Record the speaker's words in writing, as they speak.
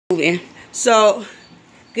So,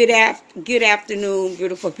 good afternoon,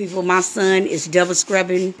 beautiful people. My son is double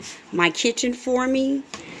scrubbing my kitchen for me,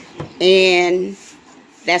 and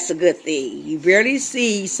that's a good thing. You rarely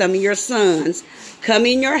see some of your sons come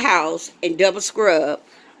in your house and double scrub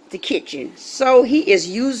the kitchen. So he is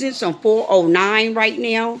using some 409 right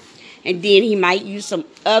now, and then he might use some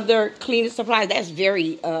other cleaning supplies. That's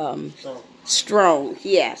very strong.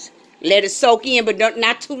 Yes. Let it soak in, but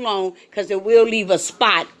not too long, because it will leave a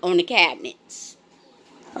spot on the cabinets.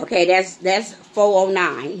 Okay, that's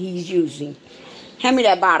 409 he's using. Hand me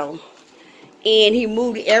that bottle. And he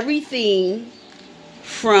moved everything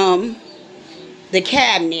from the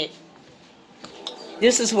cabinet.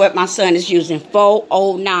 This is what my son is using,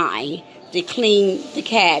 409, to clean the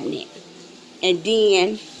cabinet. And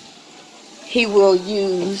then he will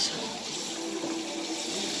use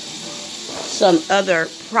some other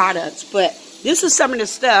products, but this is some of the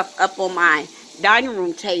stuff up on my dining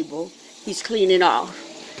room table he's cleaning off,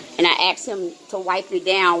 and I asked him to wipe it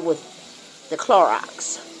down with the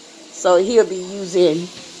Clorox. So he'll be using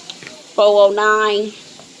 409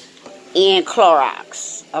 and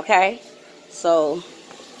Clorox. Okay, so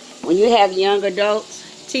when you have young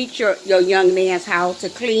adults, teach your young mans how to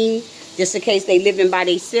clean, just in case they living by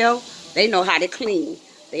themselves. They know how to clean.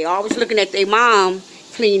 They always looking at their mom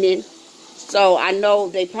cleaning. So I know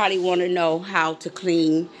they probably want to know how to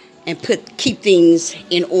clean and keep things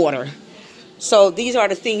in order. So these are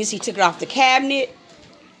the things he took off the cabinet.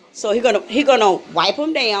 So he gonna wipe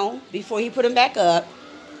them down before he put them back up.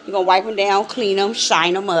 He's gonna wipe them down, clean them,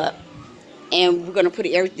 shine them up, and we're gonna put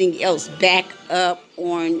everything else back up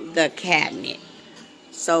on the cabinet.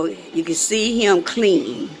 So you can see him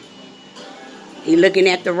clean. He looking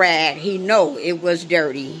at the rag. He know it was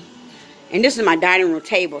dirty. And this is my dining room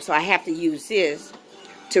table, so I have to use this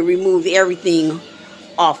to remove everything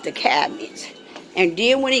off the cabinet. And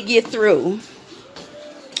then when he get through,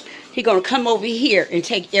 he gonna come over here and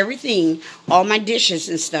take everything, all my dishes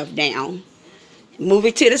and stuff down, move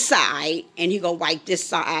it to the side, and he gonna wipe this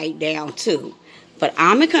side down too. But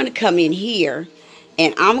I'm gonna come in here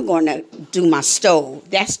and I'm gonna do my stove.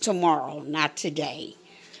 That's tomorrow, not today.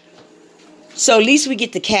 So at least we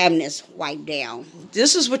get the cabinets wiped down.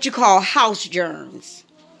 This is what you call house germs.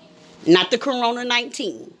 Not the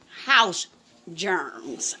Corona-19. House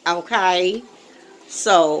germs. Okay?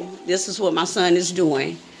 So this is what my son is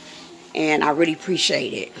doing. And I really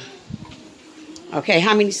appreciate it. Okay,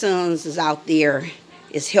 how many sons is out there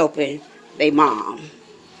is helping their mom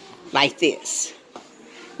like this?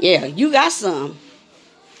 Yeah, you got some.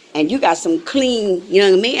 And you got some clean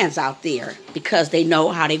young mans out there because they know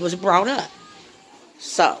how they was brought up.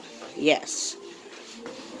 So, yes,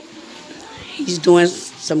 he's doing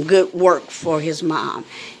some good work for his mom.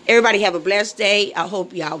 Everybody have a blessed day. I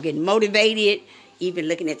hope y'all getting motivated, even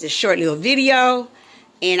looking at this short little video.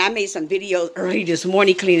 And I made some videos early this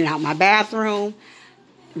morning cleaning out my bathroom.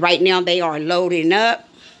 Right now they are loading up.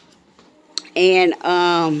 And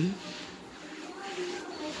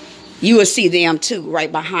you will see them too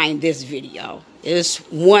right behind this video. It's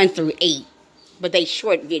 1 through 8, but they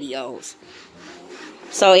short videos.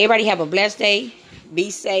 So everybody have a blessed day.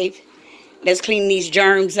 Be safe. Let's clean these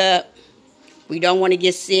germs up. We don't want to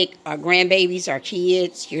get sick. Our grandbabies, our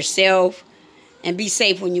kids, yourself. And be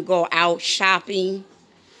safe when you go out shopping.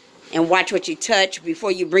 And watch what you touch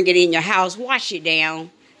before you bring it in your house. Wash it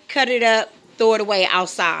down. Cut it up. Throw it away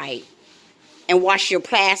outside. And wash your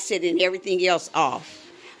plastic and everything else off.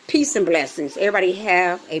 Peace and blessings. Everybody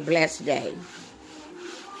have a blessed day.